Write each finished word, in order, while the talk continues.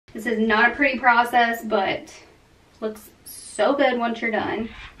This is not a pretty process, but looks so good once you're done.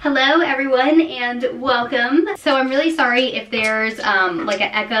 Hello everyone and welcome. So I'm really sorry if there's like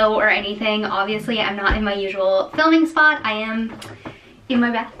an echo or anything. Obviously I'm not in my usual filming spot. I am in my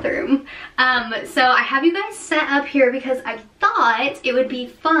bathroom. So I have you guys set up here because I thought it would be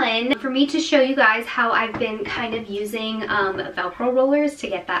fun for me to show you guys how I've been kind of using Velcro rollers to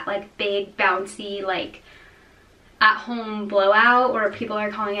get that like big bouncy like at-home blowout, or people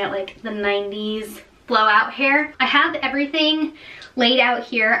are calling it like the 90s blowout hair. I have everything laid out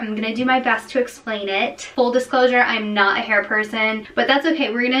here. I'm gonna do my best to explain it. Full disclosure, I'm not a hair person, but that's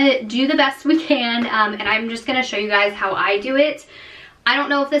okay. We're gonna do the best we can, and I'm just gonna show you guys how I do it. I don't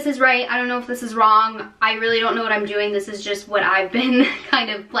know if this is right. I don't know if this is wrong. I really don't know what I'm doing. This is just what I've been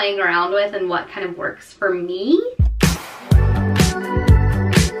kind of playing around with and what kind of works for me.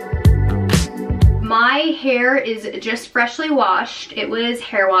 My hair is just freshly washed. It was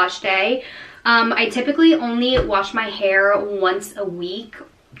hair wash day. I typically only wash my hair once a week,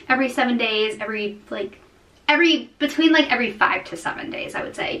 every 7 days, between every 5 to 7 days, I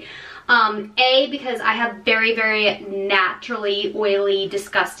would say. Because I have very, very naturally oily,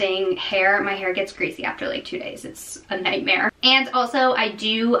 disgusting hair. My hair gets greasy after like 2 days. It's a nightmare. And also I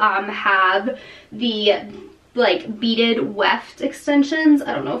do have the like beaded weft extensions.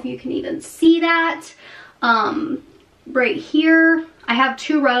 I don't know if you can even see that. Right here. I have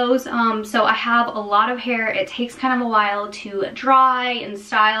 2 rows, so I have a lot of hair. It takes kind of a while to dry and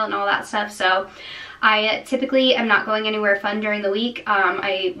style and all that stuff, so I typically am not going anywhere fun during the week.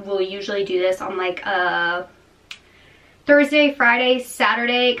 I will usually do this on like a Thursday, Friday,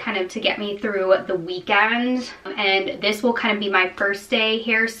 Saturday, kind of to get me through the weekend, and this will kind of be my first day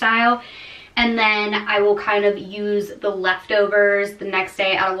hairstyle. And then I will kind of use the leftovers the next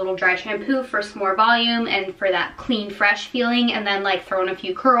day, add a little dry shampoo for some more volume and for that clean, fresh feeling, and then like throw in a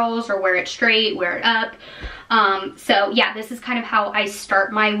few curls or wear it straight, wear it up. So yeah, this is kind of how I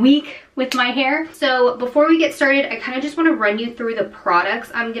start my week with my hair. So before we get started, I kind of just want to run you through the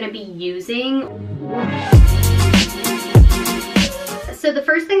products I'm going to be using. So the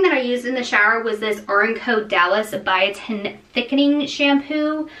first thing that I used in the shower was this Loren Dallas Biotin Thickening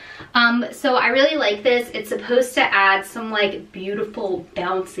Shampoo. So I really like this. It's supposed to add some like beautiful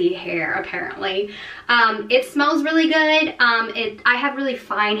bouncy hair apparently. It smells really good. I have really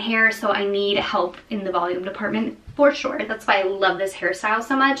fine hair, so I need help in the volume department for sure. That's why I love this hairstyle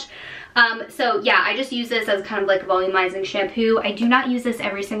so much. So yeah, I just use this as kind of like a volumizing shampoo. I do not use this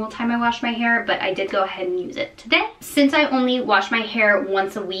every single time I wash my hair, but I did go ahead and use it today. Since I only wash my hair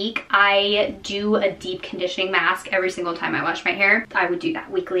once a week, I do a deep conditioning mask every single time I wash my hair. I would do that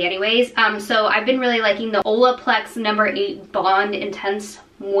weekly anyways. So I've been really liking the Olaplex No. 8 Bond Intense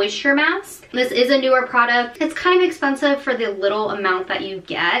Moisture Mask. This is a newer product. It's kind of expensive for the little amount that you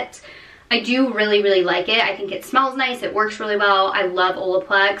get. I do really, really like it. I think it smells nice. It works really well. I love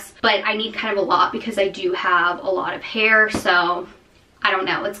Olaplex, but I need kind of a lot because I do have a lot of hair, so I don't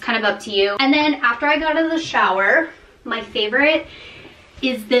know. It's kind of up to you. And then after I got out of the shower, my favorite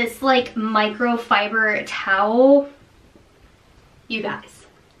is this like microfiber towel. You guys,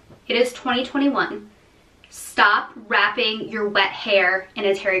 it is 2021. Stop wrapping your wet hair in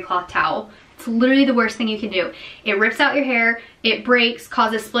a terry cloth towel. It's literally the worst thing you can do. It rips out your hair, it breaks,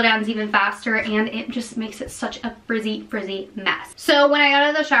 causes split ends even faster, and it just makes it such a frizzy mess. So when I got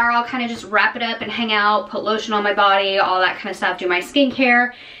out of the shower, I'll kind of just wrap it up and hang out, put lotion on my body, all that kind of stuff, do my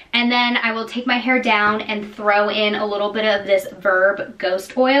skincare, and then I will take my hair down and throw in a little bit of this Verb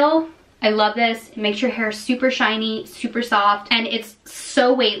Ghost Oil. I love this. It makes your hair super shiny, super soft, and it's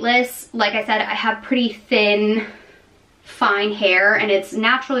so weightless. Like I said, I have pretty thin, fine hair, and it's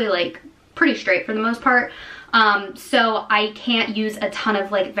naturally like pretty straight for the most part. So I can't use a ton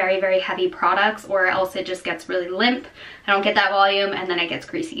of like very, very heavy products, or else it just gets really limp. I don't get that volume, and then it gets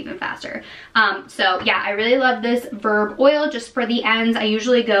greasy even faster. So yeah, I really love this Verb oil just for the ends. I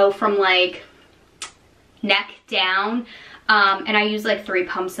usually go from like neck down. And I use like 3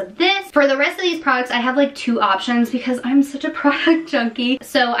 pumps of this. For the rest of these products, I have like 2 options because I'm such a product junkie.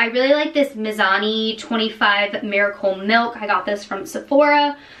 So I really like this Mizani 25 Miracle Milk. I got this from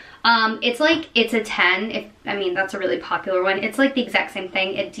Sephora. It's a 10. I mean, that's a really popular one. It's like the exact same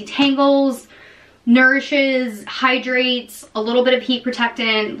thing. It detangles, nourishes, hydrates, a little bit of heat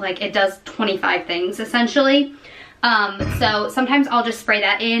protectant. Like it does 25 things essentially. So sometimes I'll just spray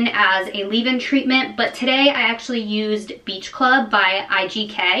that in as a leave-in treatment, but today I actually used Beach Club by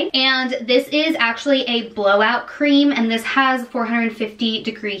IGK, and this is actually a blowout cream, and this has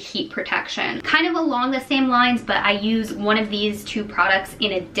 450-degree heat protection. Kind of along the same lines, but I use one of these 2 products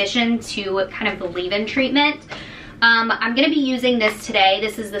in addition to kind of the leave-in treatment. I'm gonna be using this today.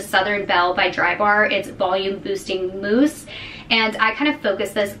 This is the Southern Belle by Drybar. It's volume boosting mousse. And I kind of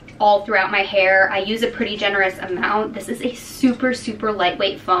focus this all throughout my hair. I use a pretty generous amount. This is a super, super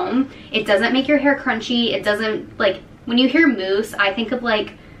lightweight foam. It doesn't make your hair crunchy. It doesn't, like, when you hear mousse, I think of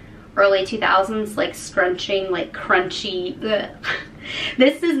like early 2000s, like scrunching, like crunchy. Ugh.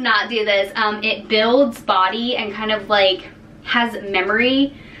 This does not do this. It builds body and kind of like has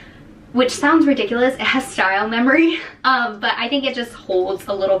memory, which sounds ridiculous. It has style memory, but I think it just holds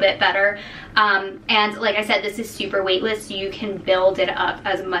a little bit better. And like I said, this is super weightless, so you can build it up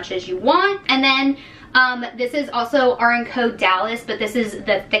as much as you want. And then this is also Loren Goldman Dallas, but this is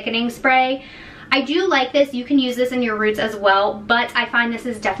the thickening spray. I do like this. You can use this in your roots as well, but I find this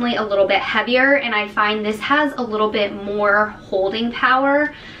is definitely a little bit heavier, and I find this has a little bit more holding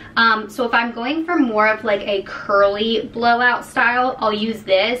power. So if I'm going for more of like a curly blowout style, I'll use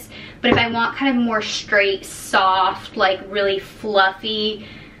this. But if I want kind of more straight, soft, like really fluffy,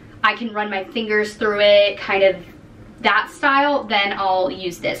 I can run my fingers through it, kind of that style, then I'll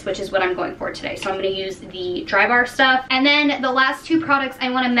use this, which is what I'm going for today. So I'm going to use the Drybar stuff. And then the last two products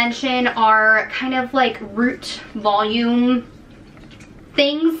I want to mention are kind of like root volume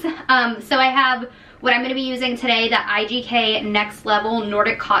things. So I have what I'm going to be using today, the IGK Next Level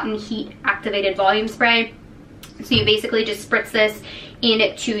Nordic Cotton Heat Activated Volume Spray. So you basically just spritz this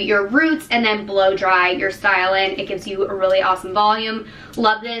into your roots and then blow dry your style in. It gives you a really awesome volume.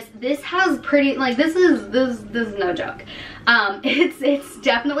 Love this. This has pretty, like, this is no joke. It's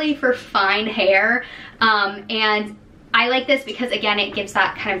definitely for fine hair, and I like this because, again, it gives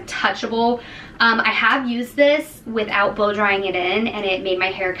that kind of touchable. I have used this without blow drying it in, and it made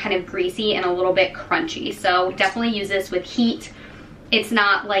my hair kind of greasy and a little bit crunchy. So definitely use this with heat. It's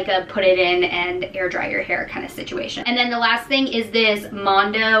not like a put it in and air dry your hair kind of situation. And then the last thing is this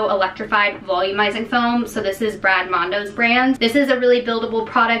Mondo Electrified Volumizing Foam. So this is Brad Mondo's brand. This is a really buildable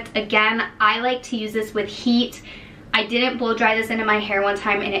product. Again, I like to use this with heat. I didn't blow dry this into my hair one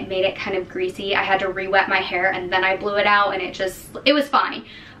time and it made it kind of greasy. I had to re-wet my hair and then I blew it out, and it was fine.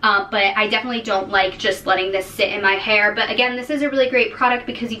 But I definitely don't like just letting this sit in my hair. But again, this is a really great product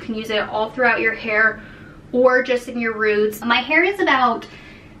because you can use it all throughout your hair or just in your roots. My hair is about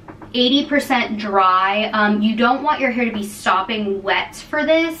 80% dry. You don't want your hair to be stopping wet for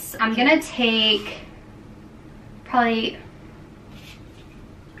this. I'm gonna take probably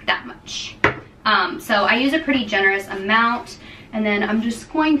that much. So I use a pretty generous amount, and then I'm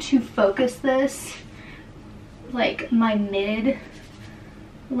just going to focus this like my mid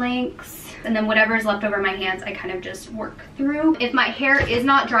lengths, and then whatever is left over my hands I kind of just work through. If my hair is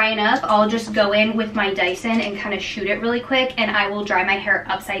not dry enough, I'll just go in with my Dyson and kind of shoot it really quick, and I will dry my hair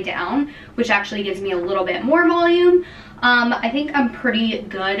upside down, which actually gives me a little bit more volume. I think I'm pretty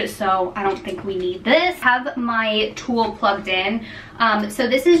good, so I don't think we need this. I have my tool plugged in. So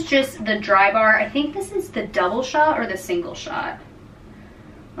this is just the Drybar. I think this is the double shot or the single shot.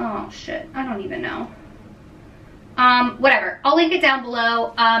 Oh shit, I don't even know. Whatever, I'll link it down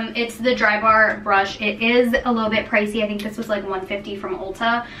below. It's the Drybar brush. It is a little bit pricey. I think this was like $150 from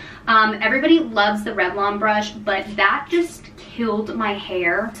Ulta. Everybody loves the Revlon brush, but that just killed my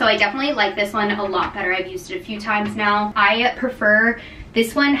hair. So I definitely like this one a lot better. I've used it a few times now. I prefer,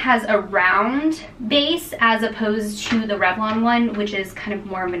 this one has a round base as opposed to the Revlon one, which is kind of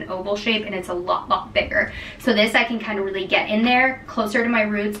more of an oval shape, and it's a lot bigger. So this I can kind of really get in there closer to my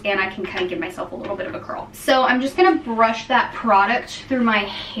roots, and I can kind of give myself a little bit of a curl. So I'm just gonna brush that product through my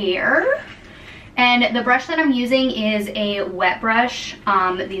hair. And the brush that I'm using is a wet brush.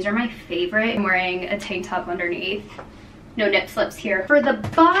 These are my favorite. I'm wearing a tank top underneath. No nip slips here. For the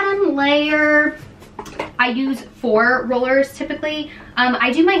bottom layer, I use 4 rollers typically.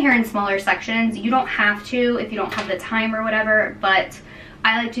 I do my hair in smaller sections. You don't have to if you don't have the time or whatever, but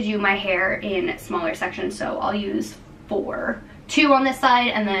I like to do my hair in smaller sections, so I'll use 4. 2 on this side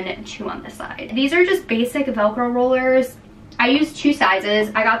and then 2 on this side. These are just basic Velcro rollers. I use 2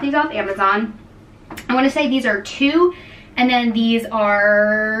 sizes. I got these off Amazon. I want to say these are 2, and then these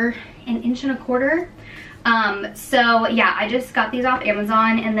are 1.25 inches. So yeah, I just got these off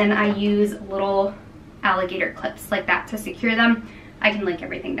Amazon, and then I use little alligator clips like that to secure them. I can link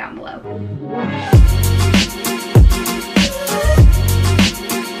everything down below.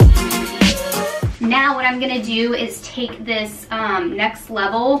 Now what I'm gonna do is take this Next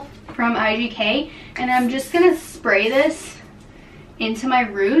Level from IGK, and I'm just gonna spray this into my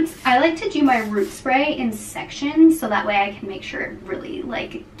roots. I like to do my root spray in sections so that way I can make sure it really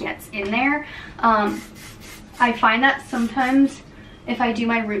like gets in there. I find that sometimes if I do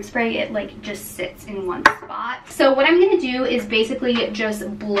my root spray, it like just sits in one spot. So what I'm gonna do is basically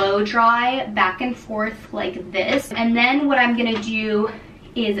just blow dry back and forth like this. And then what I'm gonna do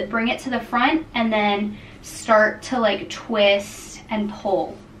is bring it to the front and then start to like twist and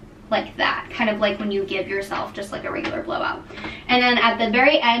pull like that, kind of like when you give yourself just like a regular blowout. And then at the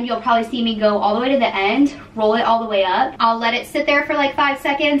very end, you'll probably see me go all the way to the end, roll it all the way up. I'll let it sit there for like 5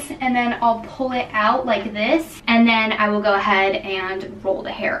 seconds and then I'll pull it out like this, and then I will go ahead and roll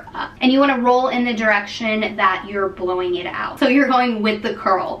the hair up. And you want to roll in the direction that you're blowing it out. So you're going with the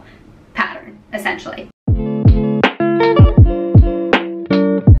curl pattern, essentially.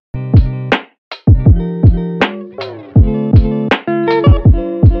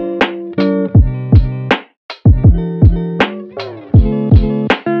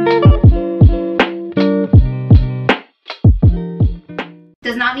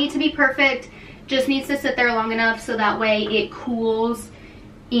 Does not need to be perfect, just needs to sit there long enough so that way it cools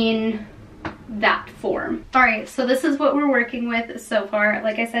in that form. All right, so this is what we're working with so far.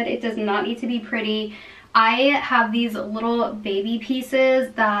 Like I said, it does not need to be pretty. I have these little baby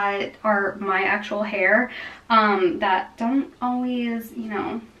pieces that are my actual hair that don't always, you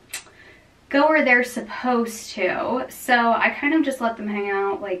know, go where they're supposed to. So I kind of just let them hang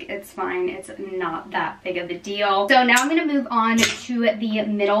out, like it's fine, it's not that big of a deal. So now I'm gonna move on to the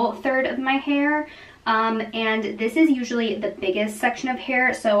middle third of my hair. And this is usually the biggest section of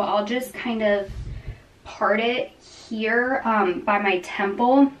hair, so I'll just kind of part it here by my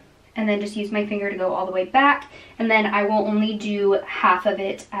temple, and then just use my finger to go all the way back. And then I will only do half of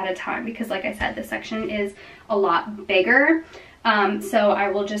it at a time because like I said, this section is a lot bigger. So I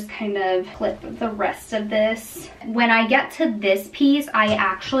will just kind of clip the rest of this. When I get to this piece, I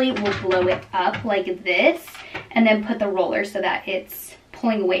actually will blow it up like this and then put the roller so that it's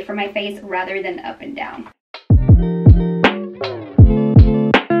pulling away from my face rather than up and down.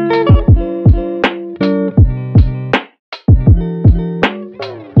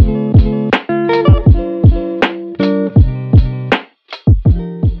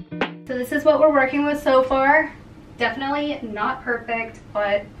 So this is what we're working with so far. Definitely not perfect,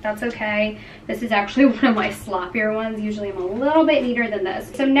 but that's okay. This is actually one of my sloppier ones. Usually I'm a little bit neater than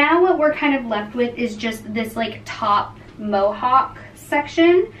this. So now what we're kind of left with is just this like top mohawk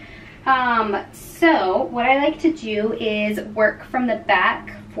section. So what I like to do is work from the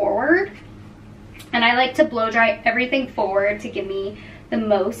back forward, and I like to blow dry everything forward to give me the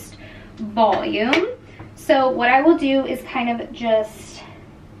most volume. So what I will do is kind of just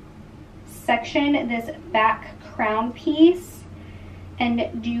section this back crown piece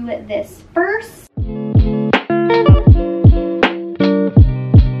and do this first.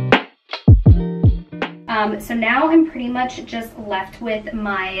 So now I'm pretty much just left with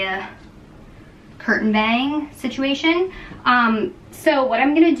my curtain bang situation. So what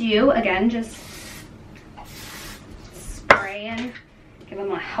I'm gonna do, again, just spray and give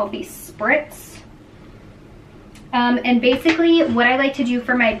them a healthy spritz. And basically what I like to do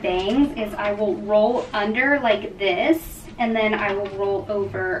for my bangs is I will roll under like this, and then I will roll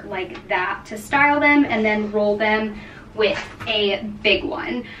over like that to style them, and then roll them with a big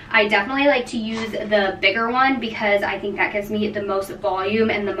one. I definitely like to use the bigger one because I think that gives me the most volume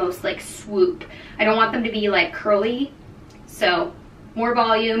and the most like swoop. I don't want them to be like curly, so more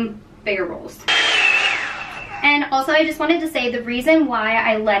volume, bigger rolls. And also I just wanted to say the reason why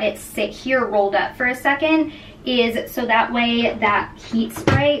I let it sit here rolled up for a second is so that way that heat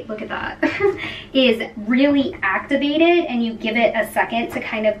spray, look at that, is really activated, and you give it a second to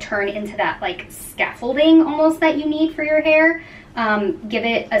kind of turn into that like scaffolding almost that you need for your hair. Give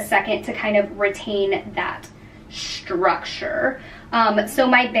it a second to kind of retain that structure. So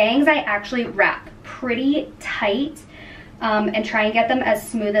my bangs I actually wrap pretty tight and try and get them as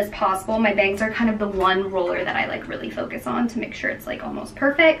smooth as possible. My bangs are kind of the one roller that I like really focus on to make sure it's like almost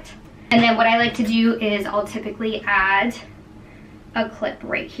perfect. And then what I like to do is I'll typically add a clip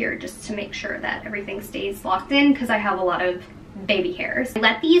right here just to make sure that everything stays locked in because I have a lot of baby hairs.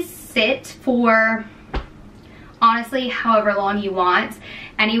 Let these sit for honestly however long you want,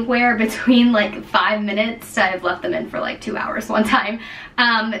 anywhere between like 5 minutes to I've left them in for like 2 hours one time.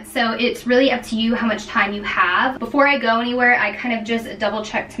 So it's really up to you how much time you have. Before I go anywhere, I kind of just double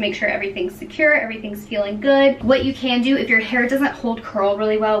check to make sure everything's secure, everything's feeling good. What you can do if your hair doesn't hold curl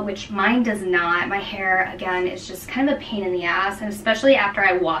really well, which mine does not, my hair again is just kind of a pain in the ass, and especially after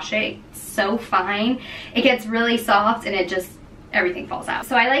I wash it, it's so fine. It gets really soft and it just everything falls out.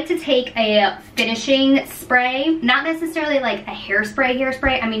 So I like to take a finishing spray, not necessarily like a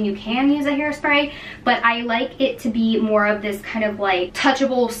hairspray. I mean, you can use a hairspray, but I like it to be more of this kind of like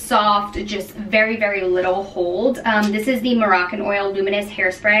touchable, soft, just very, very little hold. This is the Moroccan Oil Luminous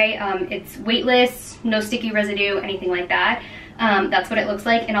Hairspray. It's weightless, no sticky residue, anything like that. That's what it looks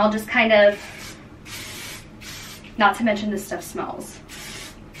like. And I'll just kind of, not to mention this stuff smells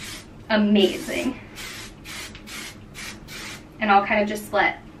amazing. And I'll kind of just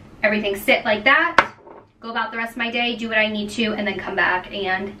let everything sit like that, go about the rest of my day, do what I need to, and then come back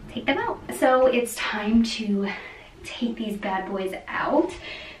and take them out. So it's time to take these bad boys out.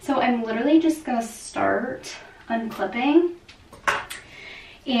 So I'm literally just gonna start unclipping,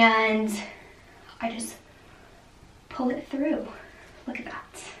 and I just pull it through. Look at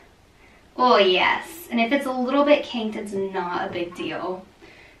that. Oh yes, and if it's a little bit kinked, it's not a big deal.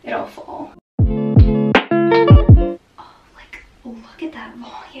 It'll fall. Look at that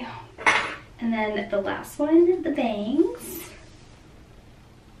volume. And then the last one, the bangs.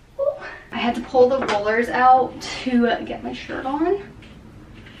 Ooh. I had to pull the rollers out to get my shirt on.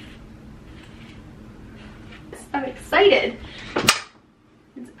 I'm excited.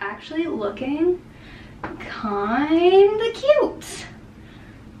 It's actually looking kinda cute.